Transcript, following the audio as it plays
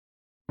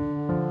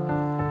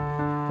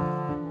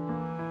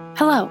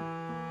Hello,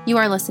 you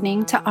are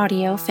listening to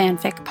Audio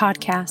Fanfic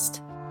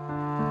Podcast.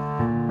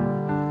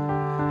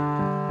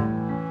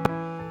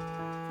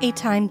 A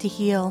Time to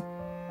Heal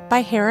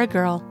by Hera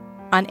Girl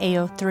on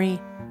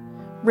AO3.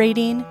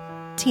 Rating,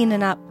 Teen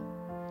and Up.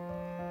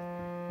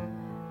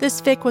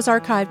 This fic was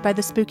archived by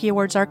the Spooky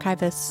Awards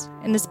archivists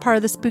and is part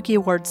of the Spooky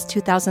Awards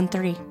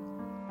 2003.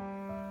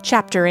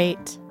 Chapter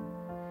 8.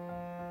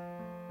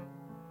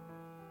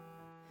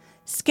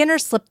 Skinner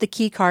slipped the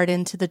keycard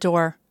into the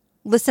door,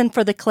 listened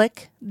for the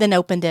click, then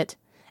opened it,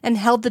 and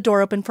held the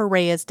door open for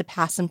Reyes to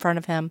pass in front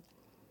of him.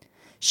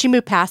 She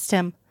moved past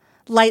him,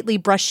 lightly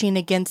brushing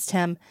against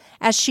him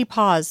as she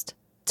paused,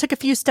 took a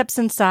few steps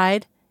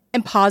inside,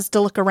 and paused to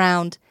look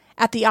around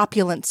at the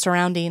opulent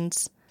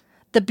surroundings.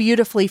 The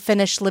beautifully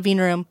finished living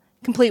room,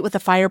 complete with a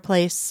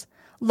fireplace,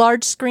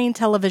 large screen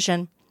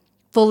television,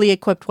 fully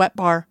equipped wet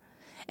bar,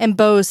 and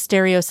Bose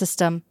stereo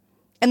system,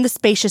 and the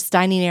spacious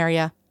dining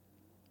area.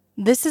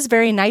 "This is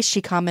very nice,"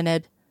 she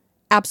commented.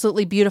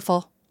 "Absolutely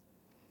beautiful."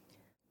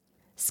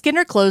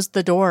 Skinner closed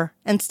the door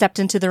and stepped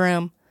into the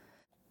room,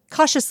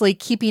 cautiously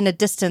keeping a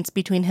distance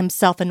between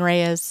himself and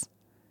Reyes.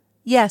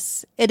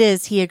 "Yes, it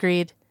is," he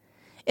agreed.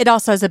 "It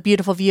also has a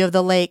beautiful view of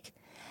the lake,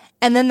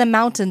 and then the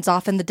mountains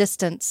off in the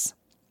distance.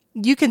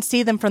 You can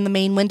see them from the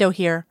main window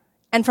here,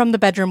 and from the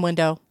bedroom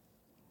window."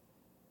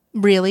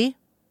 "Really?"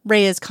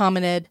 Reyes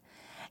commented,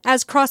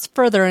 as crossed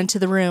further into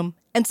the room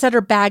and set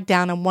her bag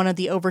down on one of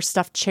the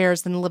overstuffed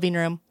chairs in the living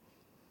room.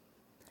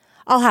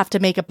 "I'll have to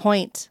make a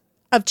point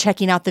of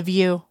checking out the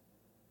view.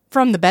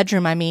 From the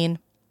bedroom, I mean."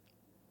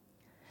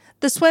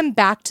 The swim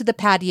back to the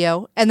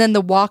patio and then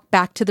the walk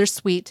back to their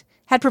suite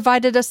had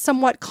provided a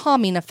somewhat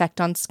calming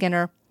effect on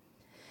Skinner.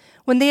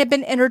 When they had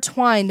been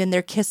intertwined in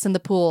their kiss in the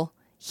pool,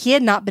 he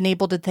had not been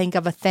able to think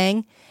of a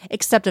thing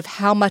except of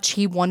how much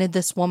he wanted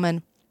this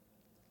woman.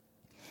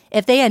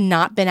 If they had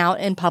not been out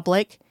in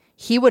public,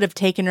 he would have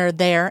taken her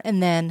there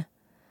and then.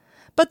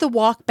 But the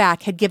walk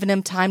back had given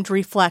him time to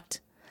reflect,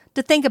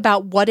 to think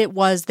about what it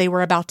was they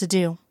were about to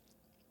do.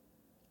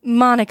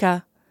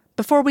 "Monica,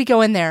 before we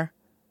go in there,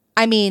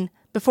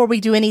 before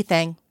we do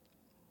anything."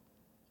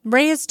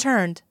 Reyes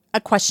turned, a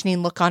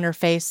questioning look on her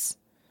face.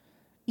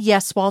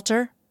 "Yes,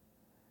 Walter?"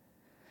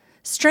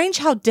 Strange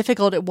how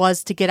difficult it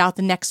was to get out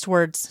the next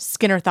words,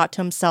 Skinner thought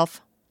to himself.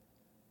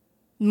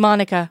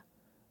 "Monica,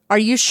 are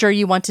you sure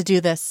you want to do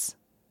this?"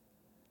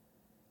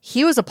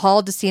 He was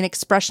appalled to see an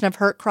expression of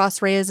hurt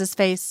cross Reyes'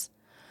 face.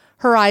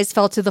 Her eyes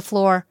fell to the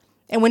floor,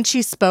 and when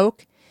she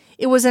spoke,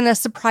 it was in a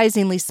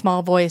surprisingly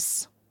small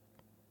voice.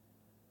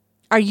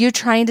 "Are you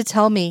trying to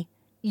tell me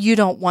you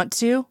don't want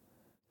to?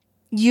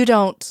 You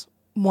don't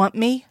want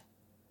me?"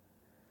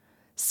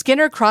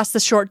 Skinner crossed the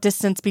short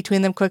distance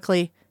between them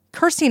quickly,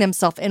 cursing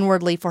himself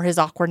inwardly for his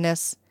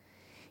awkwardness.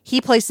 He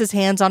placed his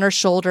hands on her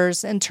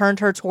shoulders and turned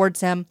her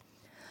towards him,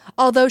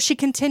 although she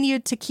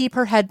continued to keep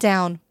her head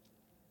down.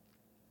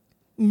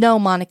 "No,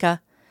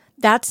 Monica,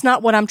 that's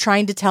not what I'm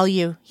trying to tell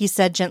you," he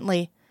said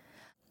gently.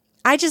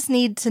 "I just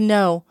need to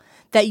know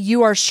that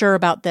you are sure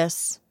about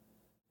this.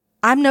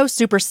 I'm no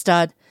super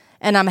stud,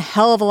 and I'm a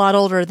hell of a lot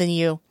older than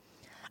you.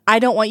 I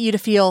don't want you to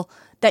feel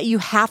that you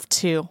have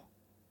to."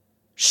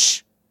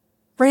 "Shh."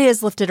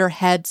 Reyes lifted her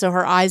head so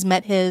her eyes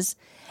met his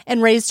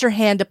and raised her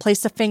hand to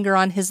place a finger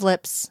on his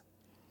lips.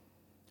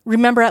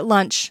 "Remember at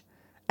lunch,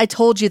 I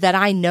told you that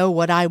I know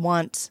what I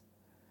want."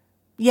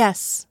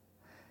 "Yes."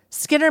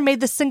 Skinner made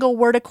the single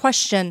word a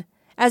question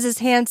as his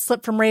hand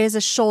slipped from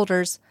Reyes'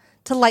 shoulders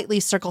to lightly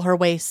circle her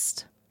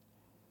waist.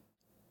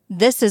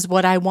 "This is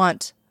what I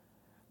want,"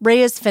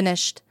 Reyes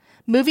finished,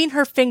 moving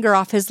her finger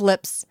off his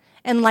lips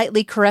and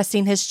lightly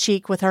caressing his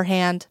cheek with her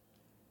hand.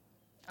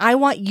 "I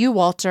want you,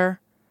 Walter,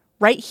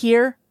 right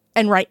here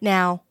and right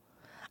now.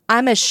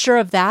 I'm as sure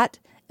of that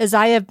as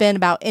I have been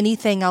about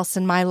anything else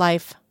in my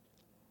life."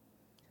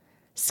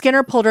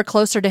 Skinner pulled her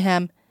closer to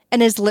him,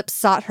 and his lips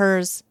sought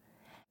hers.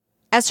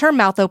 As her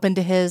mouth opened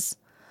to his,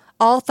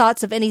 all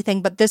thoughts of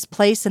anything but this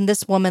place and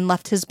this woman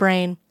left his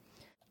brain,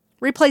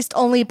 replaced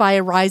only by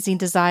a rising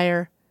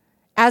desire.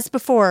 As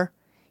before,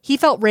 he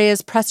felt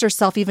Reyes press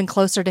herself even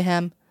closer to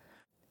him,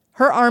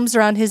 her arms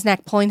around his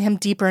neck pulling him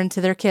deeper into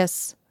their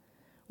kiss.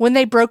 When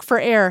they broke for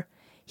air,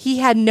 he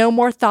had no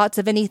more thoughts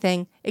of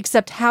anything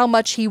except how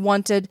much he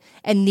wanted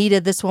and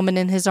needed this woman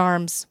in his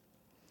arms.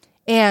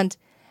 And,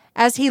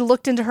 as he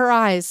looked into her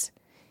eyes,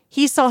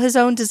 he saw his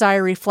own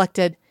desire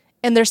reflected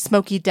in their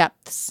smoky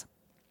depths.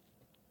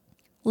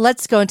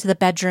 "Let's go into the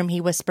bedroom," he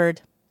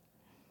whispered.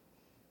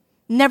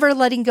 Never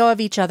letting go of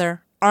each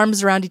other,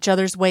 arms around each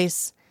other's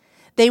waists,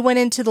 they went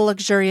into the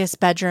luxurious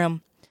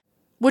bedroom,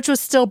 which was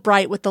still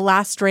bright with the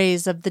last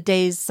rays of the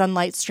day's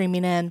sunlight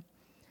streaming in.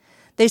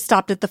 They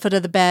stopped at the foot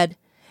of the bed,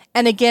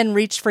 and again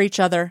reached for each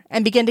other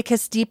and began to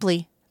kiss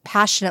deeply,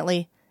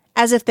 passionately,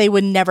 as if they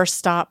would never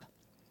stop.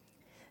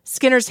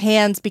 Skinner's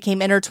hands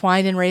became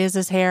intertwined in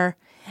Reyes' hair,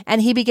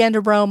 and he began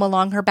to roam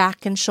along her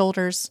back and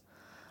shoulders,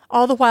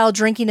 all the while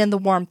drinking in the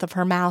warmth of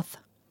her mouth.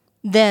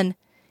 Then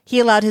he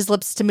allowed his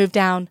lips to move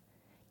down,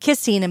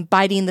 kissing and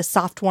biting the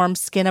soft warm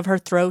skin of her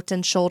throat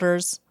and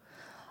shoulders,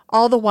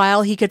 All the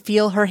while, he could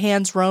feel her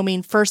hands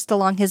roaming first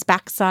along his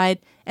backside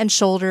and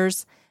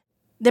shoulders,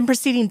 then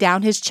proceeding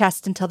down his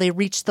chest until they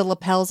reached the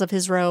lapels of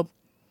his robe.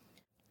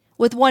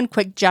 With one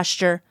quick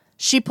gesture,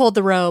 she pulled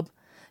the robe,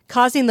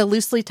 causing the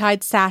loosely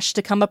tied sash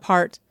to come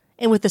apart,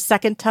 and with a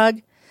second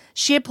tug,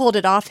 she had pulled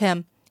it off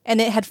him, and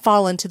it had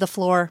fallen to the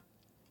floor.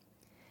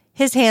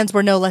 His hands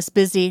were no less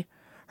busy.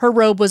 Her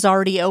robe was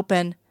already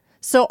open,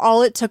 so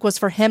all it took was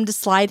for him to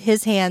slide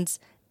his hands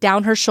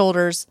down her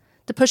shoulders,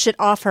 to push it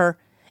off her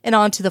and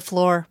onto the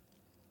floor.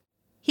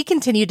 He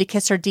continued to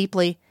kiss her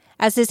deeply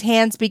as his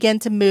hands began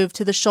to move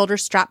to the shoulder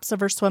straps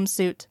of her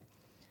swimsuit.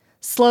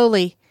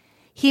 Slowly,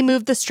 he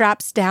moved the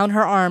straps down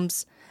her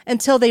arms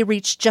until they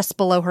reached just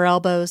below her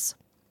elbows.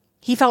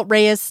 He felt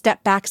Reyes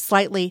step back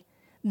slightly,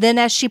 then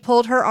as she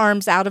pulled her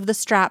arms out of the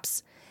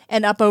straps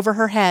and up over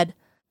her head,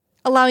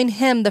 allowing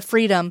him the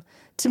freedom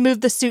to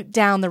move the suit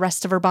down the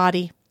rest of her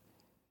body.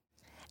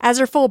 As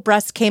her full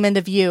breasts came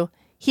into view,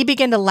 he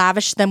began to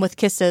lavish them with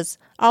kisses,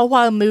 all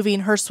while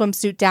moving her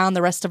swimsuit down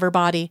the rest of her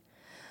body,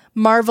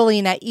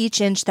 marveling at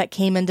each inch that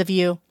came into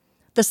view,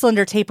 the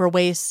slender taper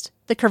waist,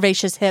 the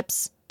curvaceous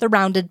hips, the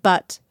rounded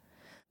butt.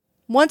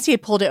 Once he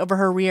had pulled it over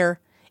her rear,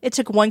 it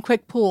took one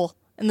quick pull,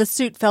 and the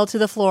suit fell to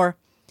the floor,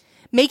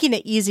 making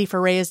it easy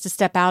for Reyes to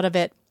step out of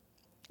it.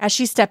 As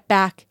she stepped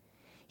back,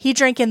 he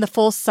drank in the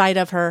full sight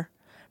of her,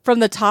 from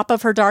the top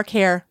of her dark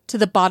hair to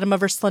the bottom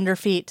of her slender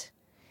feet.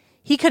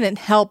 He couldn't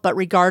help but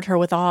regard her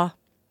with awe.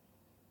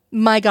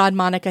 "My God,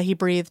 Monica," he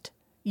breathed,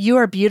 "you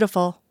are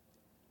beautiful."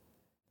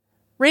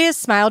 Reyes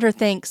smiled her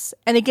thanks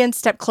and again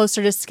stepped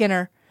closer to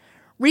Skinner,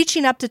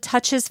 reaching up to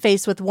touch his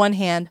face with one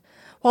hand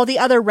while the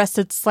other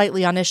rested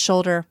slightly on his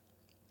shoulder.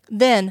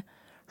 Then,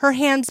 her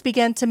hands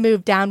began to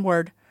move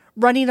downward,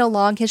 running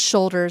along his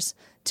shoulders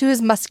to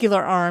his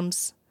muscular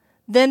arms,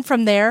 then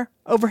from there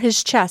over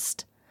his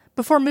chest,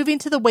 before moving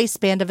to the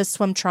waistband of his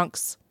swim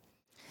trunks.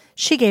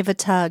 She gave a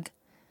tug,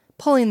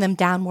 pulling them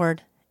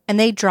downward, and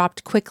they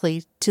dropped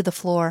quickly to the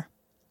floor.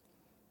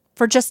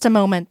 For just a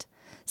moment,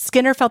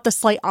 Skinner felt the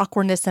slight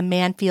awkwardness a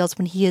man feels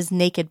when he is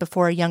naked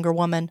before a younger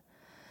woman,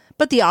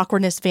 but the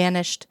awkwardness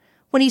vanished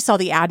when he saw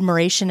the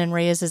admiration in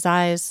Reyes's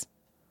eyes.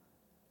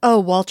 "Oh,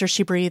 Walter,"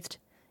 she breathed,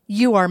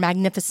 "you are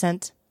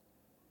magnificent."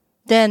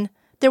 Then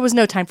there was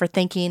no time for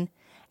thinking,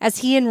 as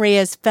he and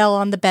Reyes fell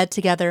on the bed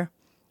together,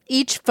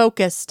 each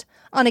focused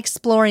on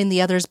exploring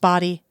the other's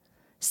body,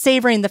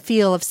 savoring the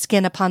feel of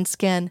skin upon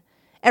skin,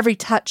 every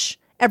touch,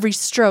 every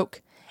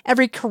stroke,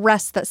 every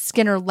caress that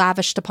Skinner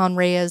lavished upon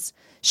Reyes,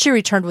 she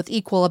returned with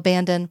equal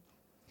abandon.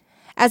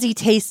 As he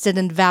tasted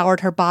and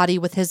devoured her body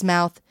with his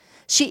mouth,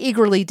 she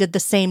eagerly did the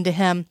same to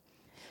him,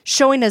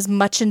 showing as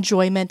much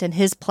enjoyment in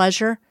his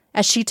pleasure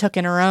as she took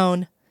in her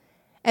own.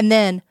 And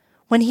then,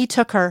 when he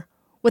took her,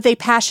 with a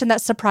passion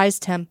that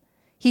surprised him,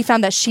 he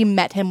found that she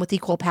met him with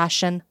equal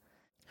passion.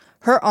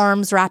 Her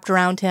arms wrapped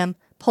around him,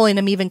 pulling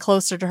him even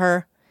closer to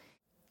her.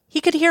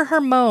 He could hear her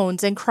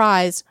moans and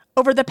cries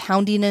over the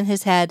pounding in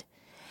his head,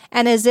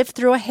 and as if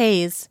through a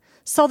haze,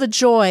 saw the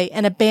joy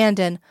and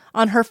abandon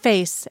on her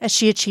face as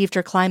she achieved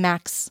her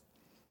climax.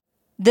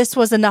 This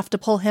was enough to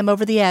pull him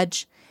over the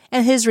edge,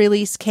 and his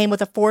release came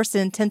with a force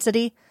and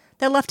intensity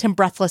that left him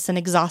breathless and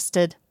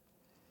exhausted.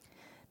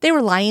 They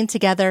were lying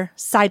together,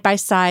 side by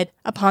side,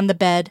 upon the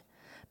bed,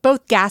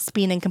 both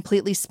gasping and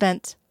completely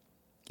spent.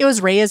 It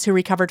was Reyes who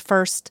recovered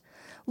first,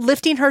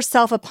 lifting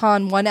herself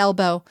upon one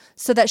elbow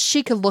so that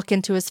she could look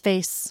into his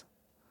face.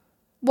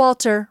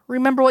 "Walter,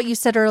 remember what you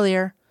said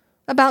earlier,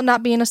 about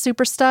not being a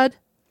super stud?"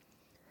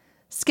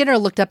 Skinner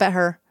looked up at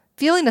her,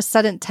 feeling a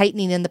sudden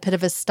tightening in the pit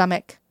of his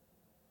stomach.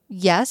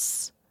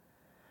 "Yes?"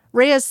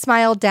 Reyes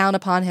smiled down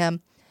upon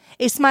him,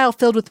 a smile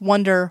filled with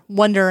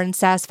wonder and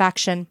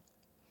satisfaction.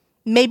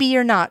 "Maybe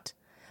you're not,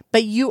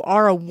 but you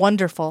are a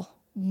wonderful,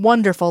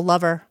 wonderful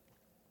lover."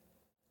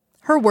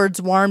 Her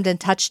words warmed and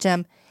touched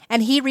him,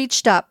 and he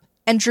reached up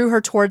and drew her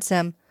towards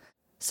him,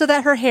 so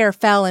that her hair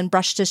fell and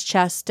brushed his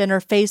chest, and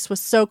her face was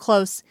so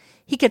close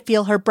he could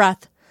feel her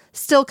breath,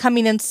 still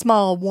coming in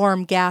small,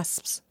 warm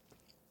gasps.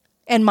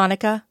 "And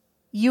Monica,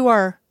 you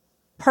are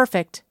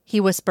perfect," he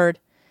whispered,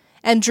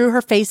 and drew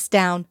her face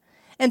down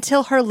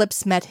until her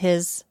lips met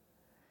his.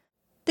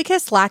 The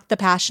kiss lacked the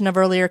passion of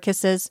earlier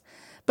kisses,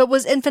 but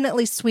was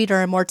infinitely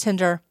sweeter and more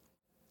tender.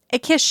 A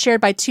kiss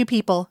shared by two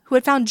people who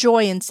had found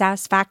joy and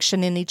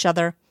satisfaction in each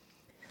other.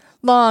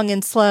 Long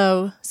and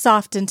slow,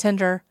 soft and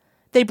tender,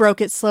 they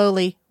broke it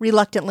slowly,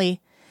 reluctantly.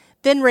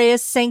 Then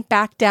Reyes sank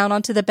back down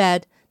onto the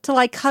bed to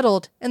lie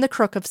cuddled in the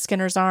crook of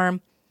Skinner's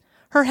arm,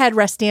 her head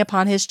resting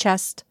upon his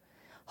chest.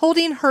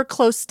 Holding her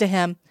close to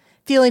him,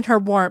 feeling her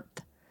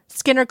warmth,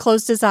 Skinner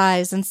closed his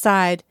eyes and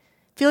sighed,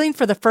 feeling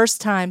for the first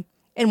time,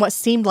 in what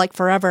seemed like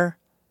forever,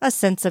 a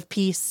sense of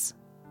peace.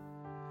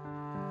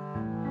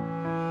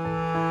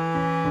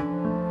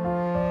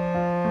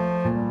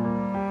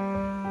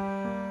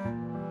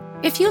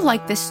 If you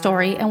like this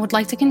story and would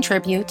like to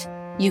contribute,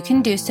 you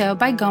can do so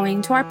by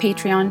going to our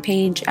Patreon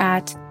page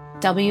at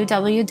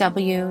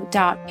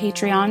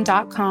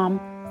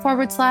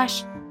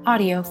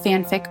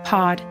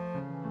www.patreon.com/audiofanficpod.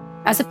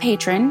 As a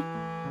patron,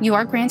 you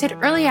are granted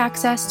early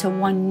access to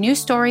one new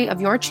story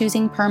of your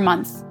choosing per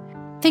month.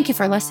 Thank you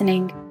for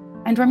listening.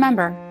 And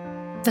remember,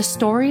 the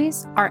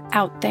stories are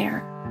out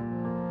there.